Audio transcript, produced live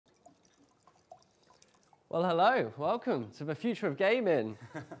Well, hello, welcome to the future of gaming.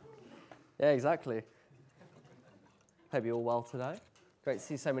 Yeah, exactly. Hope you're all well today. Great to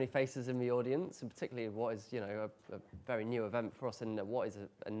see so many faces in the audience, and particularly what is, a very new event for us in what is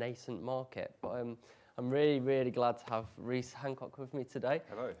a nascent market. But I'm really glad to have Rhys Hancock with me today.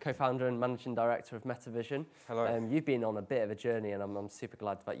 Hello. Co-founder and managing director of Metavision. Hello. You've been on a bit of a journey, and I'm super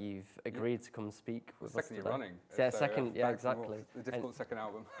glad that you've agreed to come and speak with us today. Second year running. Yeah, second, yeah, exactly. The difficult second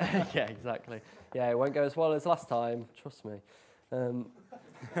album. Yeah, exactly. Yeah, it won't go as well as last time, trust me.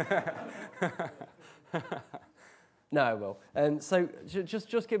 No, it will. So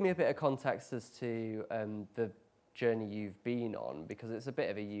just give me a bit of context as to the journey you've been on, because it's a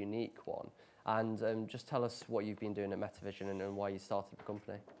bit of a unique one. And just tell us what you've been doing at Metavision and why you started the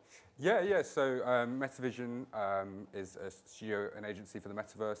company. Yeah. So Metavision is a studio and agency for the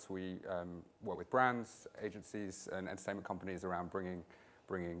metaverse. We work with brands, agencies, and entertainment companies around bringing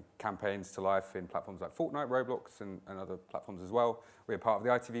campaigns to life in platforms like Fortnite, Roblox, and other platforms as well. We're part of the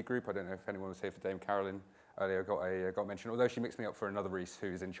ITV group. I don't know if anyone was here for Dame Carolyn earlier. Got mentioned. Although she mixed me up for another Rhys,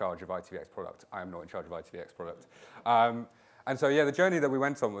 who's in charge of ITVX product. I am not in charge of ITVX product. And so yeah, the journey that we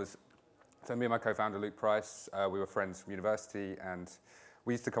went on was. So me and my co-founder, Luke Price, we were friends from university, and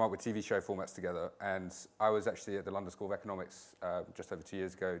we used to come up with TV show formats together. And I was actually at the London School of Economics just over 2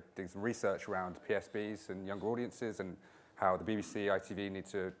 years ago doing some research around PSBs and younger audiences and how the BBC, ITV need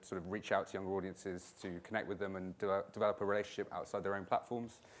to sort of reach out to younger audiences to connect with them and develop a relationship outside their own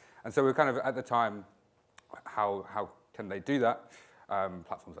platforms. And so we were kind of, at the time, how can they do that?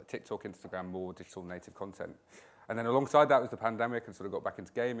 Platforms like TikTok, Instagram, more digital native content. And then alongside that was the pandemic, and sort of got back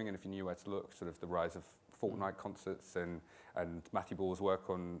into gaming, and if you knew where to look, sort of the rise of Fortnite concerts and Matthew Ball's work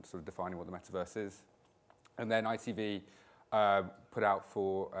on sort of defining what the metaverse is. And then ITV put out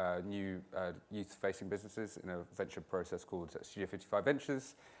for new youth-facing businesses in a venture process called Studio 55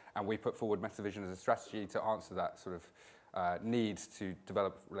 Ventures, and we put forward Metavision as a strategy to answer that sort of need to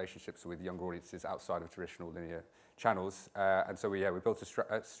develop relationships with younger audiences outside of traditional linear channels. And so we built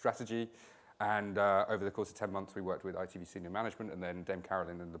a strategy. And over the course of 10 months, we worked with ITV senior management, and then Dame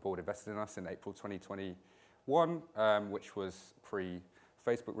Carolyn and the board invested in us in April 2021, which was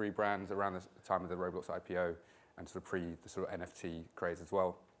pre-Facebook rebrand, around the time of the Roblox IPO, and sort of pre the sort of NFT craze as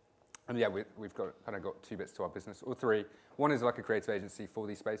well. And yeah, we've got two bits to our business, or three. One is like a creative agency for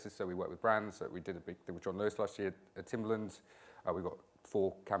these spaces, so we work with brands. So we did a big thing with John Lewis last year at Timberland. We've got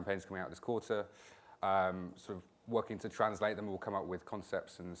 4 campaigns coming out this quarter. Sort of working to translate them, we'll come up with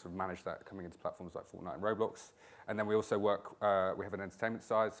concepts and sort of manage that coming into platforms like Fortnite and Roblox. And then we also work, we have an entertainment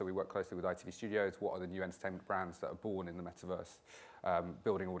side, so we work closely with ITV Studios. What are the new entertainment brands that are born in the metaverse,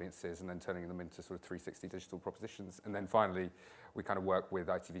 building audiences and then turning them into sort of 360 digital propositions. And then finally, we kind of work with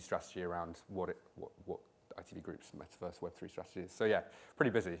ITV strategy around what ITV Group's metaverse Web3 strategy is. So yeah,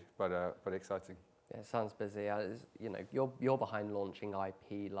 pretty busy, but exciting. Yeah, it sounds busy. You're behind launching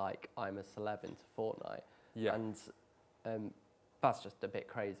IP like I'm A Celeb into Fortnite. Yeah. And that's just a bit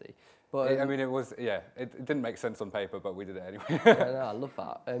crazy. But it didn't make sense on paper, but we did it anyway. Yeah, I love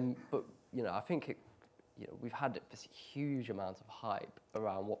that. But I think we've had this huge amount of hype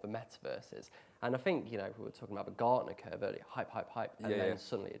around what the metaverse is, and I think we were talking about the Gartner curve earlier, hype, and then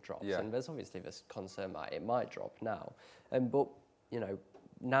suddenly it drops. Yeah. And there's obviously this concern that it might drop now. But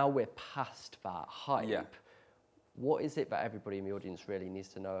now we're past that hype. Yeah. What is it that everybody in the audience really needs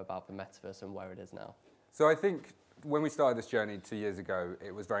to know about the metaverse and where it is now? So I think when we started this journey 2 years ago,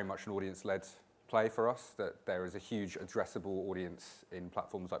 it was very much an audience-led play for us, that there is a huge addressable audience in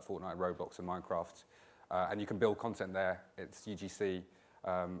platforms like Fortnite, Roblox, and Minecraft, and you can build content there. It's UGC,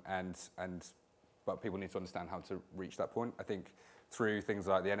 but people need to understand how to reach that point. I think through things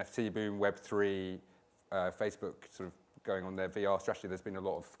like the NFT boom, Web3, Facebook sort of going on their VR strategy, there's been a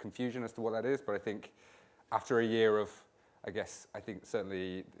lot of confusion as to what that is, but I think after a year of, I think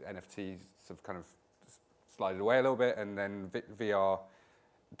certainly NFTs have kind of slided away a little bit, and then VR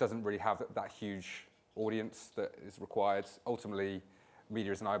doesn't really have that huge audience that is required. Ultimately,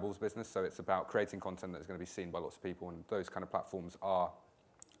 media is an eyeballs business, so it's about creating content that's going to be seen by lots of people, and those kind of platforms are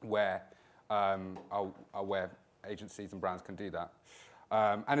where agencies and brands can do that.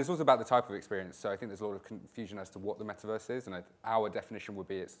 And it's also about the type of experience. So I think there's a lot of confusion as to what the metaverse is, and our definition would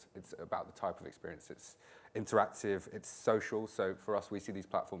be it's about the type of experience. It's interactive, it's social. So for us, we see these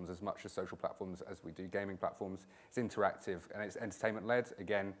platforms as much as social platforms as we do gaming platforms. It's interactive and it's entertainment-led.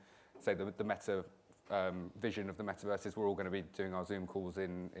 Again, say the meta vision of the metaverse is we're all going to be doing our Zoom calls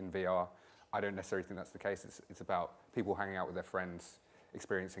in VR. I don't necessarily think that's the case. It's about people hanging out with their friends,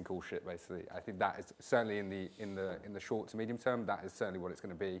 experiencing cool shit, basically. I think that is certainly in the short to medium term, that is certainly what it's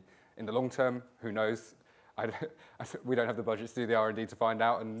going to be. In the long term, who knows? we don't have the budget to do the R&D to find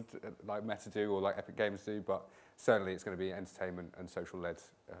out, and like Meta do or like Epic Games do, but certainly it's going to be entertainment and social led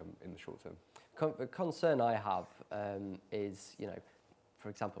in the short term. The concern I have is, for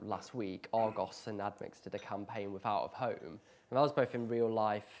example, last week, Argos and Admix did a campaign with Out of Home, and that was both in real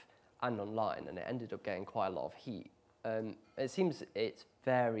life and online, and it ended up getting quite a lot of heat. It seems it's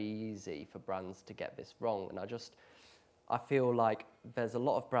very easy for brands to get this wrong, and I feel like there's a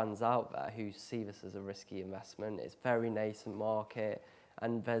lot of brands out there who see this as a risky investment. It's a very nascent market,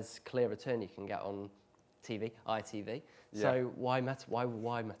 and there's clear return you can get on TV, ITV. Yeah. So why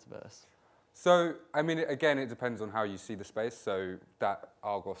Metaverse? So, I mean, again, it depends on how you see the space. So that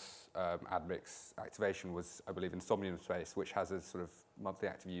Argos Admix activation was, I believe, in Somnium space, which has a sort of monthly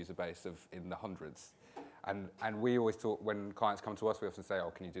active user base of in the hundreds. And we always talk, when clients come to us, we often say,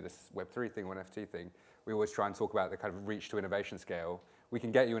 oh, can you do this Web3 thing or an NFT thing? We always try and talk about the kind of reach to innovation scale. We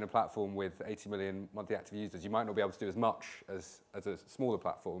can get you in a platform with 80 million monthly active users. You might not be able to do as much as a smaller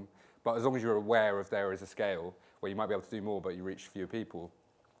platform, but as long as you're aware of there is a scale where you might be able to do more, but you reach fewer people,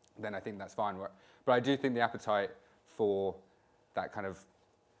 then I think that's fine. But I do think the appetite for that kind of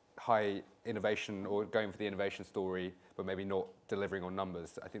high innovation or going for the innovation story, but maybe not delivering on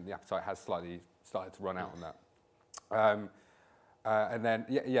numbers, I think the appetite has slightly started to run out on that. And then,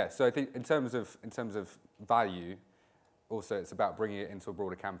 so I think in terms of value, also it's about bringing it into a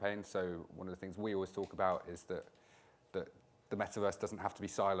broader campaign. So one of the things we always talk about is that the metaverse doesn't have to be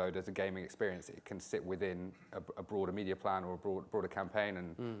siloed as a gaming experience. It can sit within a broader media plan or a broader campaign.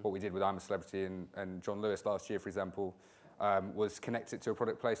 And what we did with I'm A Celebrity and John Lewis last year, for example, was connect it to a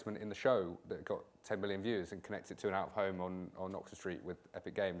product placement in the show that got 10 million views and connect it to an out of home on Oxford Street with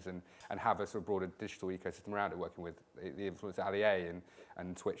Epic Games and have a sort of broader digital ecosystem around it, working with the influencer Ali A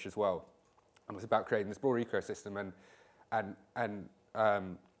and Twitch as well. And it's about creating this broader ecosystem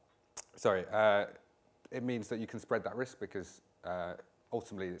it means that you can spread that risk because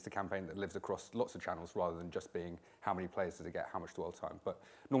ultimately it's a campaign that lives across lots of channels rather than just being how many players does it get, how much dwell time. But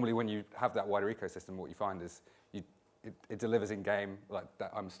normally when you have that wider ecosystem, what you find is it delivers in game, like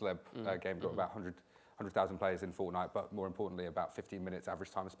that I'm A Celeb game got about 100,000 players in Fortnite, but more importantly about 15 minutes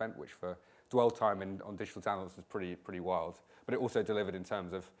average time spent, which for dwell time on digital channels is pretty wild. But it also delivered in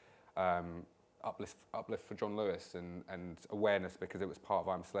terms of uplift for John Lewis and awareness because it was part of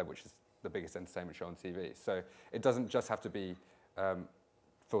I'm A Celeb, which is the biggest entertainment show on TV. So it doesn't just have to be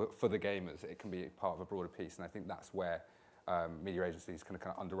for the gamers, it can be part of a broader piece, and I think that's where media agencies can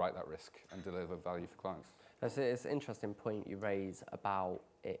kind of underwrite that risk and deliver value for clients. It's an interesting point you raise about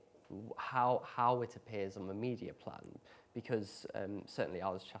it, how it appears on the media plan, because certainly I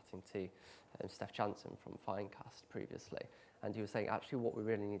was chatting to Steph Jansen from Finecast previously, and he was saying actually what we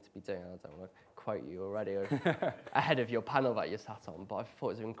really need to be doing, I don't want to quote you already ahead of your panel that you sat on, but I thought it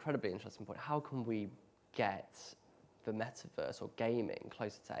was an incredibly interesting point. How can we get the metaverse or gaming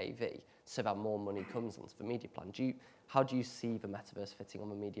closer to AV so that more money comes onto the media plan? How do you see the metaverse fitting on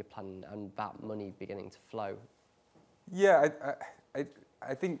the media plan and that money beginning to flow? Yeah,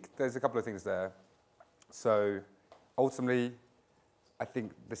 I think there's a couple of things there. So ultimately, I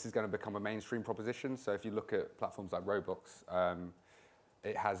think this is going to become a mainstream proposition. So if you look at platforms like Roblox,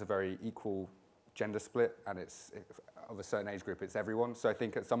 it has a very equal gender split, and of a certain age group, it's everyone. So I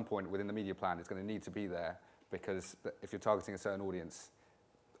think at some point within the media plan, it's going to need to be there because if you're targeting a certain audience,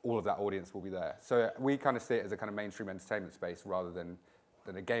 all of that audience will be there. So we kind of see it as a kind of mainstream entertainment space rather than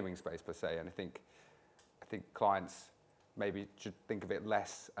a gaming space per se. And I think clients maybe should think of it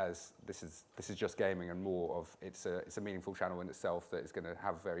less as this is just gaming and more of it's a meaningful channel in itself that is going to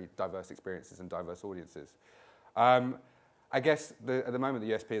have very diverse experiences and diverse audiences. I guess at the moment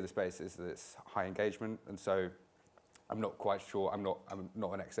the USP of the space is that it's high engagement, and so I'm not quite sure. I'm not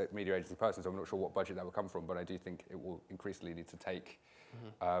an media agency person, so I'm not sure what budget that will come from. But I do think it will increasingly need to take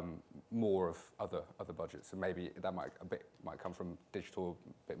more of other budgets, and maybe that might come from digital,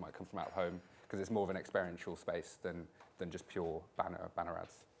 a bit might come from out of home, because it's more of an experiential space than just pure banner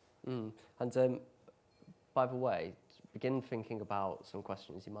ads. And by the way, begin thinking about some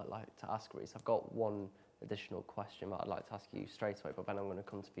questions you might like to ask Rhys. I've got one additional question that I'd like to ask you straight away, but then I'm going to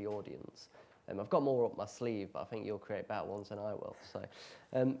come to the audience. I've got more up my sleeve, but I think you'll create better ones than I will.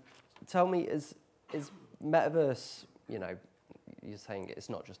 So tell me, is Metaverse, you're saying it's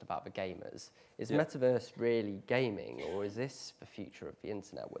not just about the gamers. Is Metaverse really gaming, or is this the future of the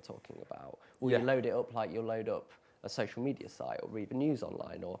internet we're talking about? Will you load it up like you'll load up a social media site or read the news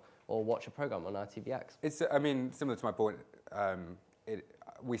online or watch a program on ITVX? It's, similar to my point,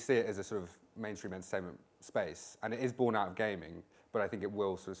 we see it as a sort of mainstream entertainment space, and it is born out of gaming, but I think it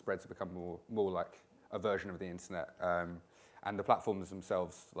will sort of spread to become more like a version of the internet. And the platforms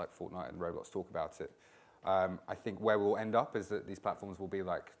themselves, like Fortnite and Roblox, talk about it. I think where we'll end up is that these platforms will be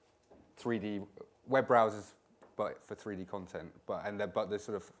like 3D web browsers, but for 3D content. But the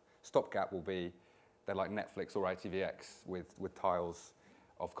sort of stopgap will be they're like Netflix or ITVX with tiles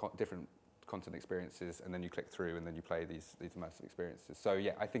of different content experiences, and then you click through and then you play these immersive experiences. So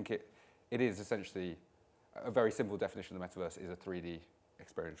yeah, I think it is essentially a very simple definition of the metaverse is a 3D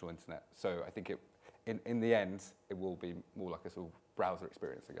experiential internet. So I think in the end it will be more like a sort of browser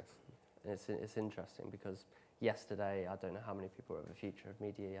experience, I guess. It's interesting because yesterday, I don't know how many people were at the Future of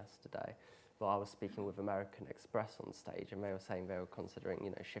Media yesterday, but I was speaking with American Express on stage, and they were saying they were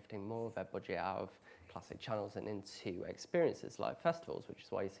considering, shifting more of their budget out of classic channels and into experiences like festivals, which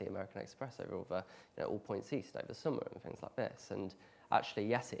is why you see American Express over all the All Points East over summer and things like this. And actually,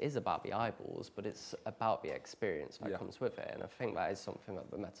 yes, it is about the eyeballs, but it's about the experience that comes with it. And I think that is something that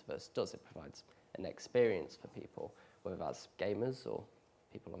the metaverse does. It provides an experience for people, whether that's gamers or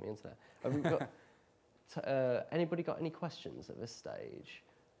people on the internet. Have we got anybody got any questions at this stage?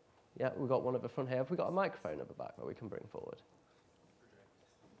 Yeah, we've got one at the front here. Have we got a microphone at the back that we can bring forward?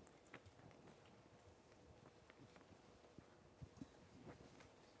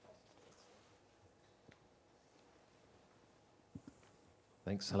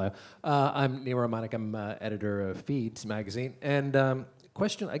 Thanks. Hello. I'm Neil Romanik. I'm editor of Feeds magazine. And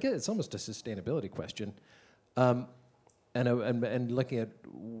question, I guess it's almost a sustainability question. And looking at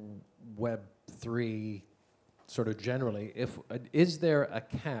Web3 sort of generally, is there a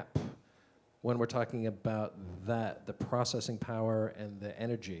cap when we're talking about that, the processing power and the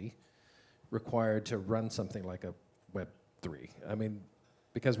energy required to run something like a Web3? I mean,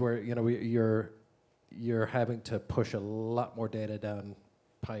 because you're having to push a lot more data down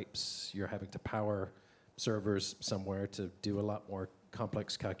pipes, you're having to power servers somewhere to do a lot more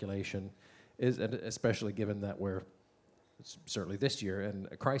complex calculation, and especially given that we're certainly this year in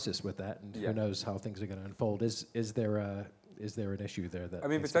a crisis with that, and who knows how things are going to unfold. Is there an issue there that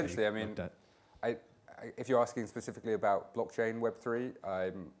potentially? If you're asking specifically about blockchain Web3,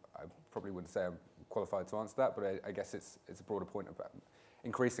 I probably wouldn't say I'm qualified to answer that, but I guess it's a broader point about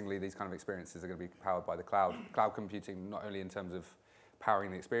increasingly these kind of experiences are going to be powered by the cloud computing, not only in terms of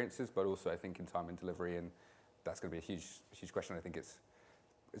powering the experiences, but also I think in time and delivery, and that's going to be a huge question. I think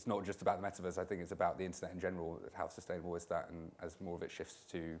it's not just about the metaverse. I think it's about the internet in general. How sustainable is that? And as more of it shifts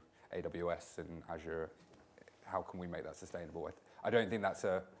to AWS and Azure, how can we make that sustainable? I don't think that's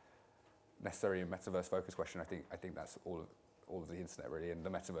a necessarily a metaverse focused question. I think that's all of the internet really, and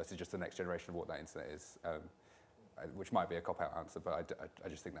the metaverse is just the next generation of what that internet is, which might be a cop-out answer, but I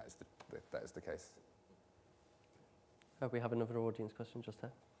just think that is the case. We have another audience question just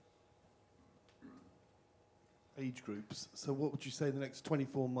here. Age groups. So what would you say the next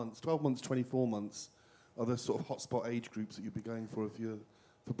 24 months, 12 months, 24 months, are the sort of hotspot age groups that you'd be going for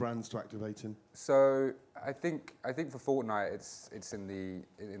for brands to activate in? So I think for Fortnite it's in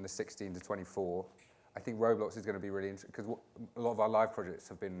the 16 to 24. I think Roblox is going to be really interesting because a lot of our live projects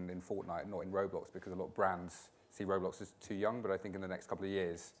have been in Fortnite, not in Roblox, because a lot of brands see Roblox as too young. But I think in the next couple of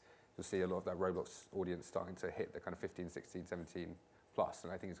years, you'll see a lot of that Roblox audience starting to hit the kind of 15, 16, 17 plus.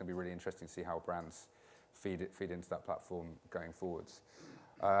 And I think it's going to be really interesting to see how brands feed into that platform going forwards.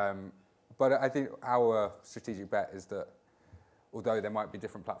 But I think our strategic bet is that although there might be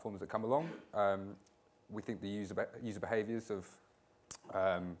different platforms that come along, we think the user behaviors of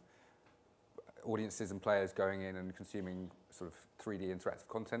audiences and players going in and consuming sort of 3D interactive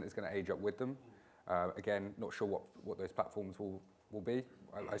content is going to age up with them. Again, not sure what those platforms will be.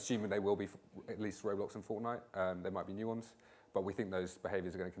 I assume they will be at least Roblox and Fortnite. There might be new ones, but we think those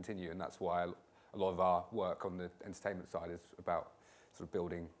behaviors are going to continue, and that's why a lot of our work on the entertainment side is about sort of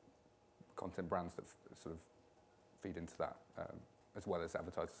building content brands that sort of feed into that, as well as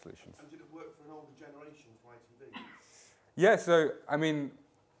advertiser solutions. And did it work for an older generation for ITV? Yeah, so I mean,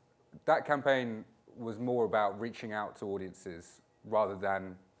 that campaign was more about reaching out to audiences rather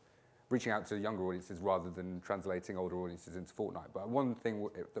than reaching out to younger audiences rather than translating older audiences into Fortnite. But one thing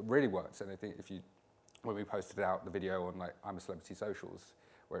that really works, and I think when we posted out the video on like I'm A Celebrity socials,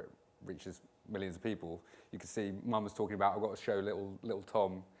 where it reaches millions of people, you can see Mum was talking about I've got to show little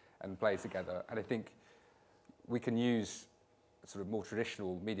Tom and play together. And I think we can use sort of more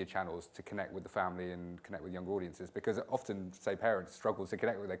traditional media channels to connect with the family and connect with younger audiences, because often, say, parents struggle to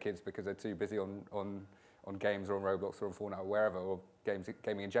connect with their kids because they're too busy on games or on Roblox or on Fortnite or wherever, or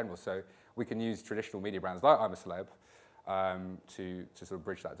gaming in general. So we can use traditional media brands like I'm A Celeb to sort of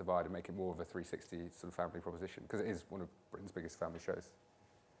bridge that divide and make it more of a 360 sort of family proposition, because it is one of Britain's biggest family shows.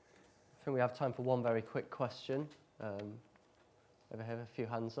 I think we have time for one very quick question. Over here, a few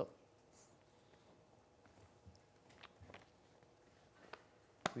hands up.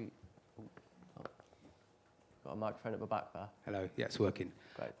 Got a microphone at the back there. Hello, yeah, it's working.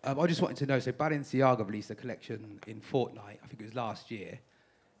 Great. I just wanted to know, so Balenciaga released a collection in Fortnite, I think it was last year.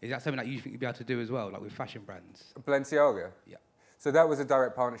 Is that something that you think you'd be able to do as well, like with fashion brands? Balenciaga? Yeah. So that was a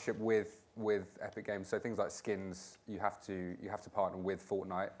direct partnership with Epic Games. So things like skins, you have to partner with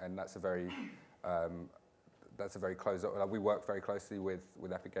Fortnite, and that's a very close. Like we work very closely with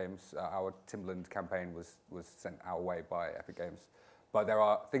Epic Games. Our Timberland campaign was sent our way by Epic Games, but there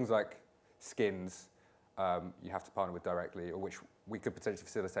are things like skins you have to partner with directly, or which we could potentially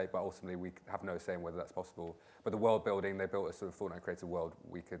facilitate, but ultimately we have no say in whether that's possible. But the world building, they built a sort of Fortnite creative world.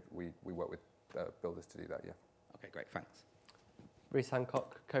 We work with builders to do that. Yeah. Okay, great, thanks. Rhys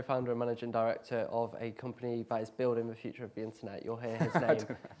Hancock, co-founder and managing director of a company that is building the future of the internet. You'll hear his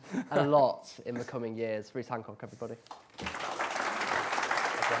name a lot in the coming years. Rhys Hancock, everybody.